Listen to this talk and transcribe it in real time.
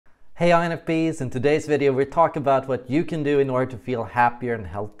Hey INFPs, in today's video we're talking about what you can do in order to feel happier and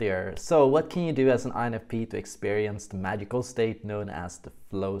healthier. So what can you do as an INFP to experience the magical state known as the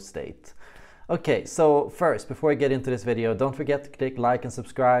flow state? Okay, so first, before I get into this video, don't forget to click like and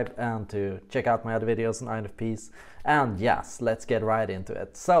subscribe and to check out my other videos on INFPs. And yes, let's get right into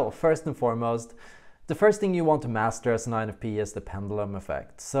it. So first and foremost, the first thing you want to master as an INFP is the pendulum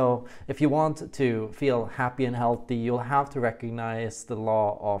effect. So if you want to feel happy and healthy, you'll have to recognize the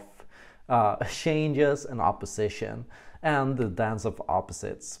law of changes and opposition and the dance of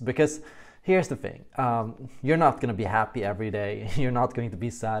opposites. Because here's the thing, you're not going to be happy every day, you're not going to be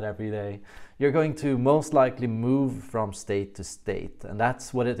sad every day, you're going to most likely move from state to state, and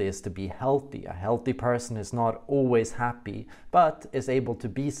that's what it is to be healthy. A healthy person is not always happy, but is able to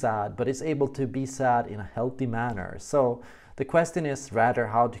be sad, but is able to be sad in a healthy manner. So the question is rather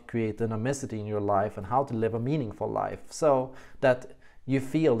how to create dynamicity in your life and how to live a meaningful life, so that you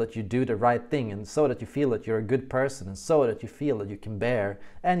feel that you do the right thing, and so that you feel that you're a good person, and so that you feel that you can bear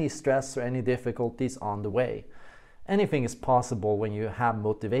any stress or any difficulties on the way. Anything is possible when you have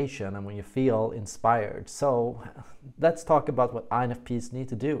motivation and when you feel inspired. So let's talk about what INFPs need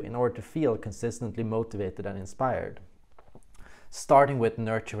to do in order to feel consistently motivated and inspired. Starting with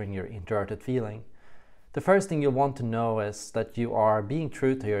nurturing your introverted feeling. The first thing you want to know is that you are being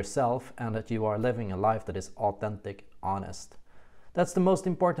true to yourself and that you are living a life that is authentic, honest. That's the most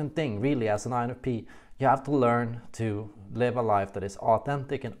important thing, really, as an INFP. You have to learn to live a life that is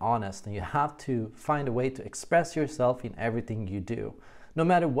authentic and honest, and you have to find a way to express yourself in everything you do. No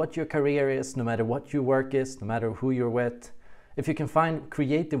matter what your career is, no matter what your work is, no matter who you're with, if you can find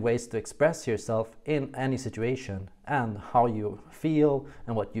creative ways to express yourself in any situation and how you feel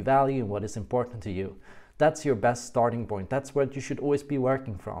and what you value and what is important to you, that's your best starting point. That's what you should always be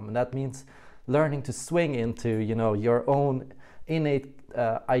working from, and that means learning to swing into, your own innate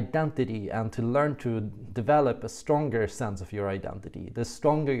identity and to learn to develop a stronger sense of your identity. The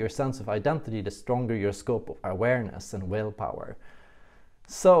stronger your sense of identity, the stronger your scope of awareness and willpower.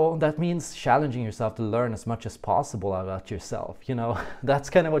 So that means challenging yourself to learn as much as possible about yourself. That's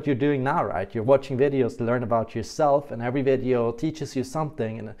kind of what you're doing now, right? You're watching videos to learn about yourself, and every video teaches you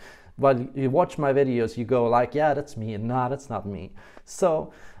something, and while you watch my videos you go like, yeah, that's me, and no, that's not me.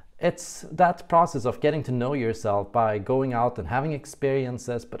 So it's that process of getting to know yourself by going out and having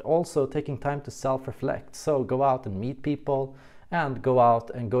experiences, but also taking time to self-reflect. So go out and meet people, and go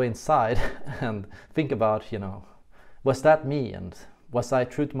out and go inside and think about, was that me, and was I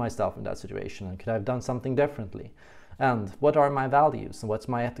true to myself in that situation, and could I have done something differently? And what are my values, and what's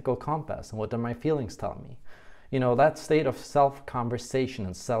my ethical compass, and what do my feelings tell me? That state of self-conversation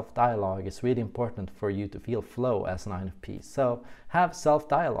and self-dialogue is really important for you to feel flow as an INFP. So have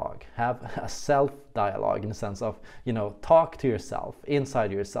self-dialogue, have a self-dialogue in the sense of, talk to yourself, inside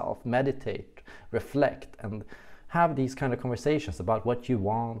yourself, meditate, reflect, and have these kind of conversations about what you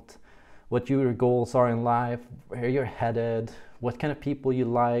want, what your goals are in life, where you're headed, what kind of people you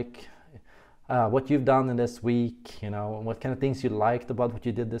like, what you've done in this week, what kind of things you liked about what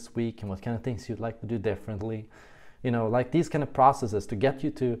you did this week, and what kind of things you'd like to do differently. Like these kind of processes to get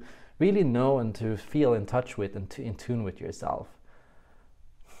you to really know and to feel in touch with and in tune with yourself.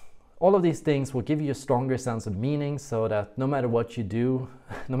 All of these things will give you a stronger sense of meaning, so that no matter what you do,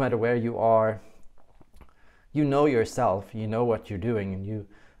 no matter where you are, you know yourself, you know what you're doing, and you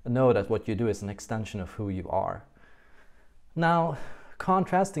know that what you do is an extension of who you are. Now,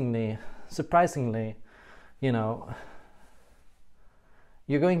 contrastingly, surprisingly, you're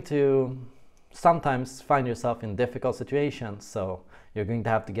going to sometimes find yourself in difficult situations. So you're going to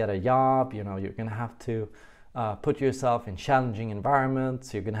have to get a job, you're going to have to put yourself in challenging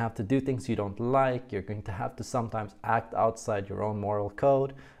environments, you're going to have to do things you don't like, you're going to have to sometimes act outside your own moral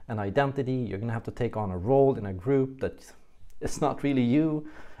code and identity, you're going to have to take on a role in a group that it's not really you,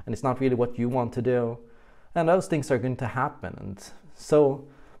 and it's not really what you want to do. And those things are going to happen. And so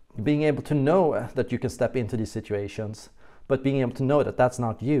being able to know that you can step into these situations, but being able to know that that's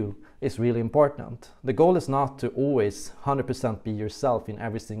not you, is really important. The goal is not to always 100% be yourself in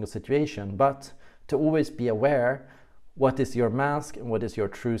every single situation, but to always be aware what is your mask and what is your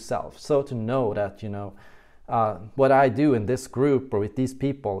true self. So to know that, what I do in this group or with these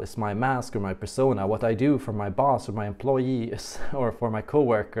people is my mask or my persona. What I do for my boss or my employees or for my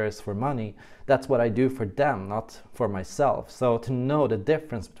coworkers for money, that's what I do for them, not for myself. So to know the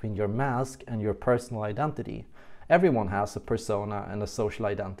difference between your mask and your personal identity. Everyone has a persona and a social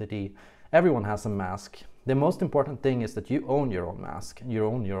identity. Everyone has a mask. The most important thing is that you own your own mask, you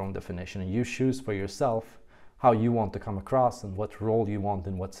own your own definition, and you choose for yourself how you want to come across and what role you want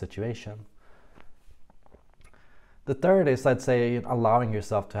in what situation. The third is, I'd say, allowing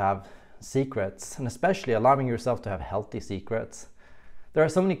yourself to have secrets, and especially allowing yourself to have healthy secrets. There are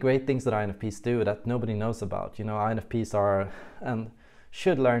so many great things that INFPs do that nobody knows about. INFPs are and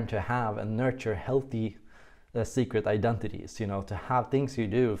should learn to have and nurture healthy secret identities, to have things you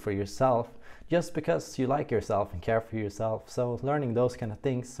do for yourself just because you like yourself and care for yourself. So learning those kind of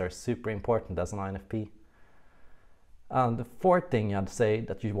things are super important as an INFP. And the fourth thing I'd say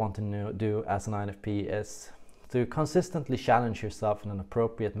that you want to do as an INFP is to consistently challenge yourself in an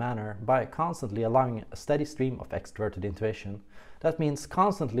appropriate manner by constantly allowing a steady stream of extroverted intuition. That means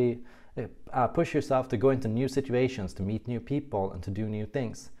constantly push yourself to go into new situations, to meet new people, and to do new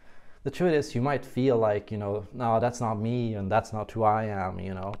things. The truth is, you might feel like, no, that's not me, and that's not who I am,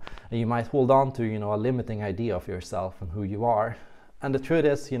 and you might hold on to, a limiting idea of yourself and who you are. And the truth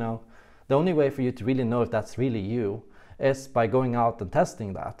is, the only way for you to really know if that's really you is by going out and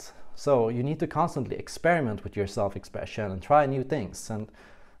testing that. So you need to constantly experiment with your self-expression and try new things. And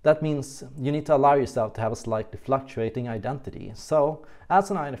that means you need to allow yourself to have a slightly fluctuating identity. So as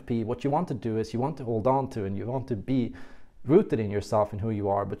an INFP, what you want to do is you want to hold on to and you want to be rooted in yourself and who you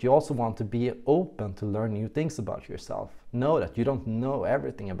are, but you also want to be open to learn new things about yourself. Know that you don't know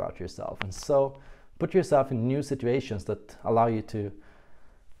everything about yourself. And so put yourself in new situations that allow you to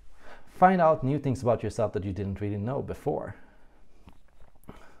find out new things about yourself that you didn't really know before.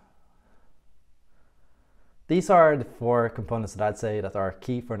 These are the 4 components that I'd say that are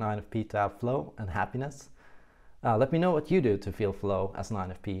key for an INFP to have flow and happiness. Let me know what you do to feel flow as an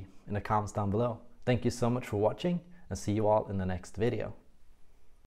INFP in the comments down below. Thank you so much for watching, and see you all in the next video.